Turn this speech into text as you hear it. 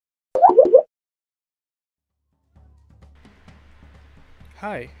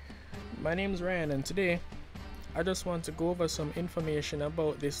Hi, my name is Ryan, and today I just want to go over some information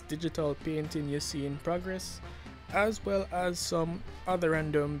about this digital painting you see in progress, as well as some other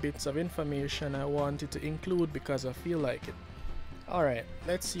random bits of information I wanted to include because I feel like it. Alright,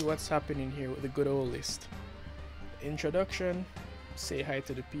 let's see what's happening here with the good old list. Introduction, say hi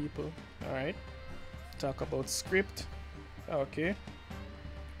to the people, alright. Talk about script, okay.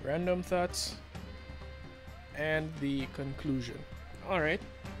 Random thoughts, and the conclusion. Alright,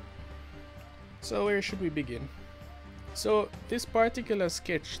 so where should we begin? So this particular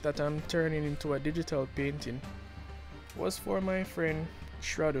sketch that I'm turning into a digital painting was for my friend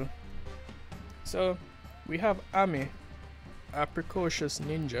Shrodu. So we have Ame, a precocious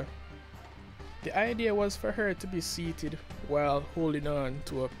ninja. The idea was for her to be seated while holding on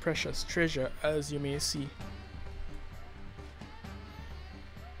to a precious treasure, as you may see.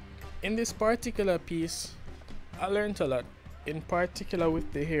 In this particular piece, I learned a lot, in particular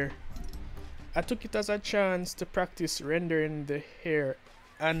with the hair. I took it as a chance to practice rendering the hair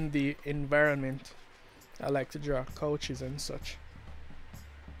and the environment. I like to draw couches and such.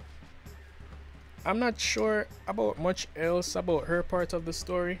 I'm not sure about much else about her part of the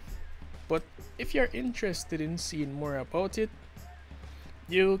story, but if you're interested in seeing more about it,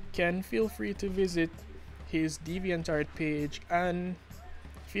 you can feel free to visit his DeviantArt page and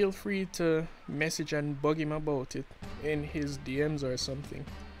feel free to message and bug him about it in his DMs or something.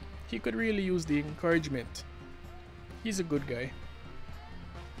 He could really use the encouragement. He's a good guy.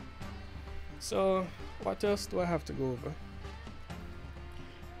 So what else do I have to go over?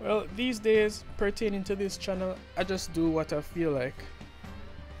 Well, these days pertaining to this channel, I just do what I feel like.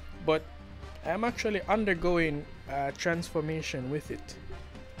 But I'm actually undergoing a transformation with it.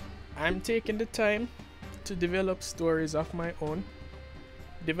 I'm taking the time to develop stories of my own,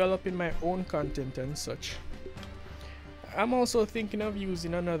 developing my own content and such. I'm also thinking of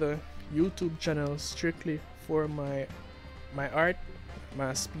using another YouTube channel strictly for my art,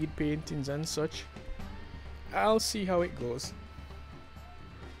 my speed paintings and such. I'll see how it goes.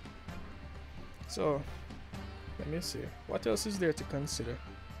 So let me see, what else is there to consider?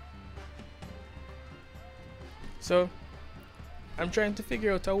 So I'm trying to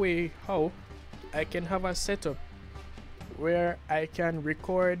figure out a way how I can have a setup where I can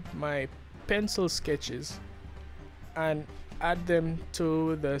record my pencil sketches and add them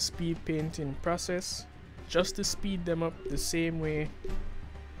to the speed painting process, just to speed them up in the same way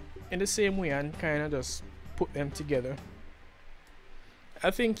and kind of just put them together.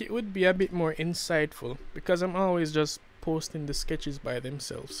 I think it would be a bit more insightful because I'm always just posting the sketches by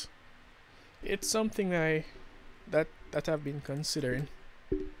themselves. It's something that I've been considering,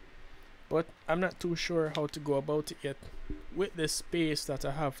 but I'm not too sure how to go about it yet with the space that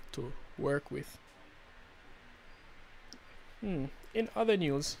I have to work with. In other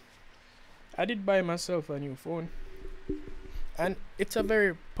news, I did buy myself a new phone, and it's a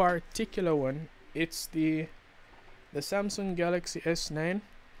very particular one. It's the Samsung Galaxy S9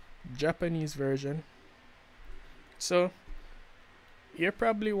 Japanese version. So you're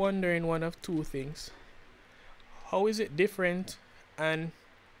probably wondering one of two things: how is it different, and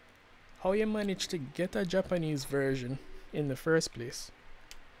how you managed to get a Japanese version in the first place.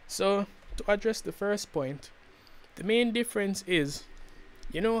 So to address the first point, the main difference is,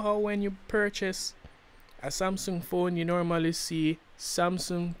 you know how when you purchase a Samsung phone you normally see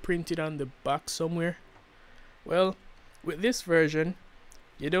Samsung printed on the back somewhere? Well, with this version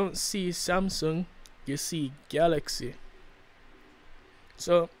you don't see Samsung, you see Galaxy.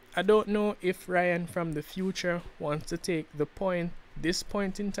 So I don't know if Ryan from the future wants to take this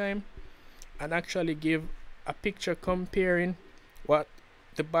point in time and actually give a picture comparing what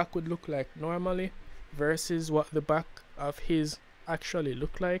the back would look like normally versus what the back of his actually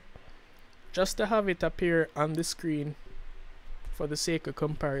look like, just to have it appear on the screen for the sake of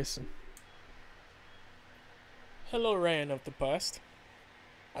comparison. Hello Ryan of the past.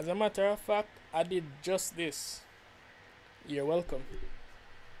 As a matter of fact, I did just this. You're welcome.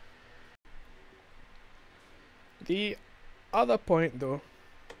 The other point though,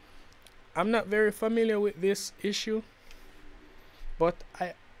 I'm not very familiar with this issue, but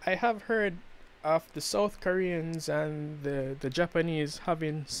I have heard of the South Koreans and the Japanese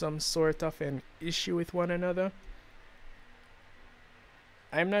having some sort of an issue with one another.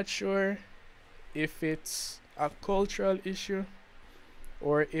 I'm not sure if it's a cultural issue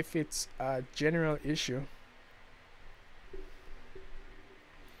or if it's a general issue.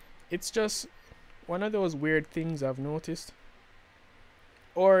 It's just one of those weird things I've noticed.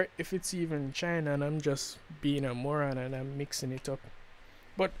 Or if it's even China and I'm just being a moron and I'm mixing it up.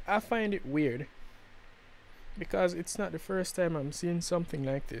 But I find it weird. because it's not the first time I'm seeing something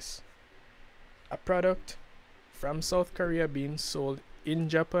like this. A product from South Korea being sold in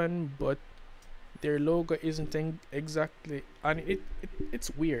Japan, but their logo isn't exactly, and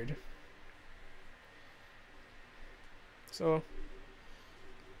it's weird. So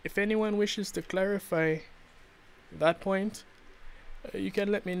if anyone wishes to clarify that point, you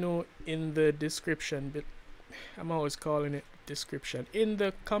can let me know in the description. But I'm always calling it description, in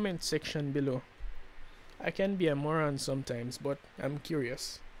the comment section below. I can be a moron sometimes, but I'm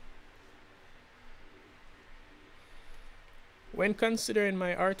curious. When considering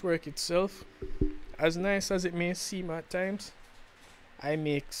my artwork itself, as nice as it may seem at times, I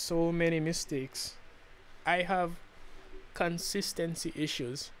make so many mistakes. I have consistency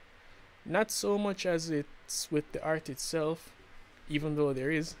issues. Not so much as it's with the art itself, even though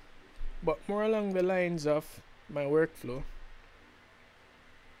there is, but more along the lines of my workflow.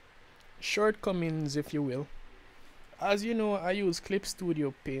 Shortcomings, if you will. As you know, I use Clip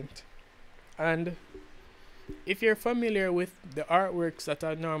Studio Paint, and if you're familiar with the artworks that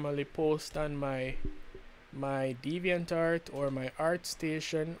I normally post on my DeviantArt or my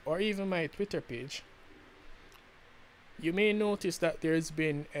ArtStation or even my Twitter page, you may notice that there's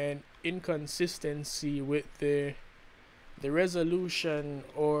been an inconsistency with the resolution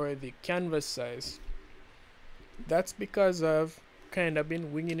or the canvas size. That's because I've kind of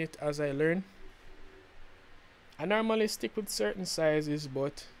been winging it as I learn. I normally stick with certain sizes,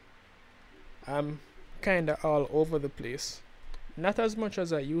 but I'm kind of all over the place. Not as much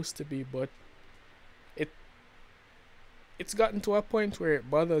as I used to be, but it's gotten to a point where it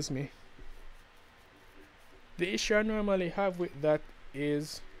bothers me. The issue I normally have with that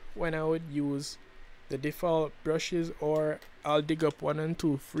is when I would use the default brushes, or I'll dig up 1 and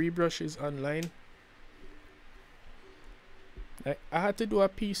 2 free brushes online. Like, I had to do a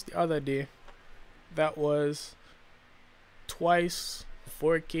piece the other day that was twice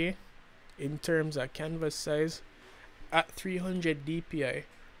 4K in terms of canvas size at 300 dpi.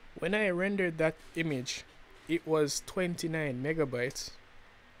 When I rendered that image, it was 29 megabytes.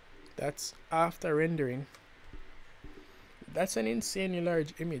 That's after rendering. That's an insanely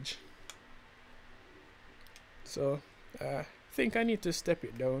large image. So I think I need to step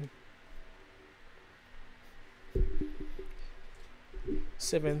it down.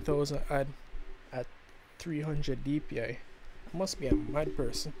 7,000 odd at 300 dpi. I must be a mad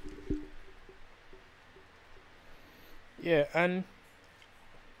person. Yeah, and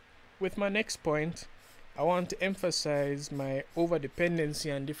with my next point, I want to emphasize my over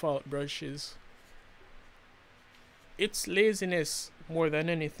dependency on default brushes. It's laziness more than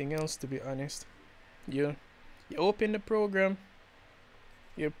anything else, to be honest. You open the program,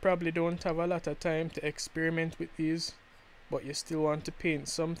 you probably don't have a lot of time to experiment with these, but you still want to paint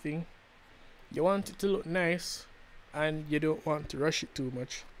something. You want it to look nice, and you don't want to rush it too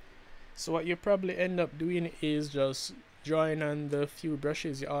much. So what you probably end up doing is just drawing on the few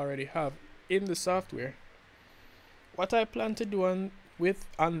brushes you already have in the software. What I plan to do on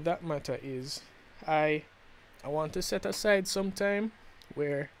that matter is I want to set aside some time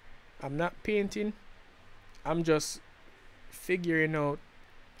where I'm not painting. I'm just figuring out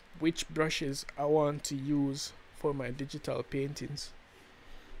which brushes I want to use for my digital paintings,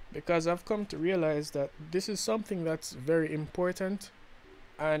 because I've come to realize that this is something that's very important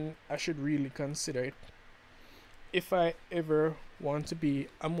and I should really consider it if I ever want to be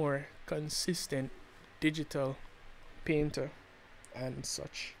a more consistent digital painter and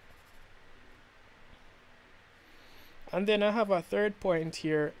such. And then I have a third point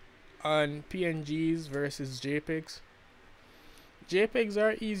here on PNGs versus JPEGs. JPEGs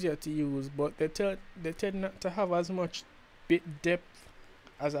are easier to use, but they tend not to have as much bit depth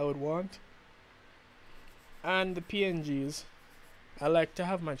as I would want. And the PNGs, I like to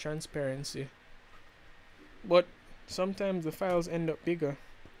have my transparency, but sometimes the files end up bigger,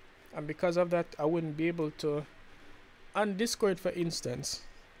 and because of that I wouldn't be able to. On Discord, for instance,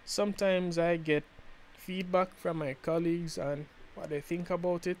 sometimes I get feedback from my colleagues on what they think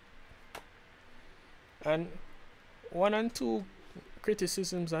about it, and 1 and 2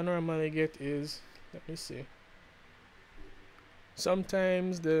 criticisms I normally get is, let me see,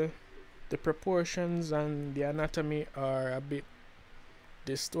 sometimes the proportions and the anatomy are a bit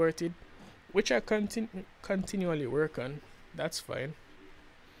distorted, which I continually work on. That's fine.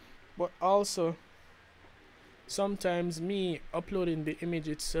 But also sometimes me uploading the image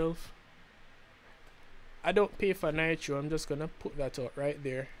itself, I don't pay for nitro. I'm just gonna put that out right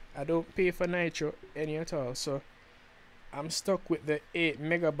there. I don't pay for nitro any at all, so I'm stuck with the 8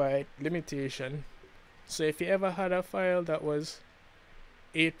 megabyte limitation. So if you ever had a file that was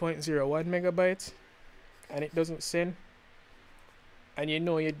 8.01 megabytes, and it doesn't send, and you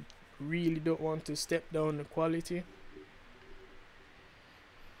know you really don't want to step down the quality.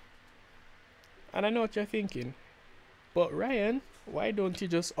 And I know what you're thinking, but Ryan, why don't you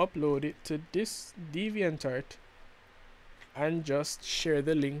just upload it to this DeviantArt and just share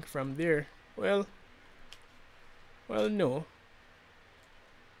the link from there? Well, no.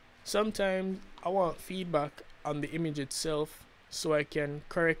 Sometimes I want feedback on the image itself so I can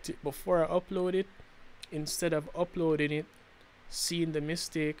correct it before I upload it, instead of uploading it, seeing the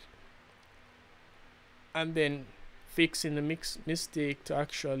mistake, and then fixing the mistake to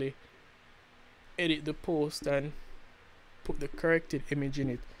actually edit the post and put the corrected image in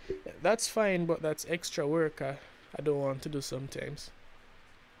it. That's fine, but that's extra work I don't want to do sometimes.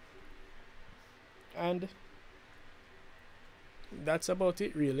 And that's about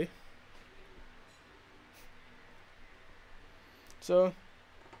it, really. So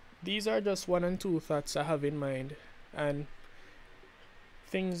these are just 1 and 2 thoughts I have in mind, and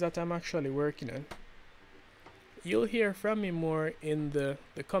things that I'm actually working on. You'll hear from me more in the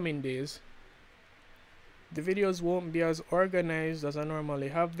coming days. The videos won't be as organized as I normally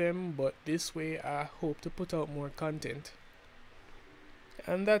have them, but this way I hope to put out more content.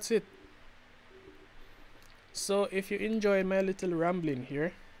 And that's it. So if you enjoy my little rambling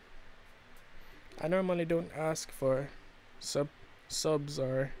here, I normally don't ask for subs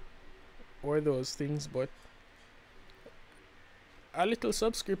or those things, but a little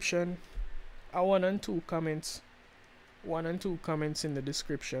subscription, a 1 and 2 comments, 1 and 2 comments in the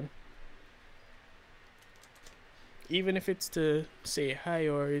description. Even if it's to say hi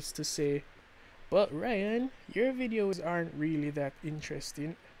or it's to say, but Ryan, your videos aren't really that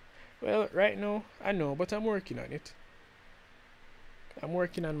interesting. Well, right now, I know, but I'm working on it. I'm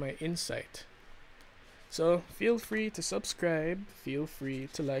working on my insight. So feel free to subscribe, feel free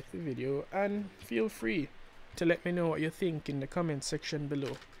to like the video, and feel free to let me know what you think in the comment section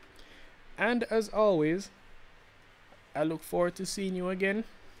below. And as always, I look forward to seeing you again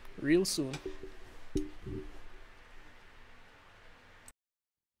real soon.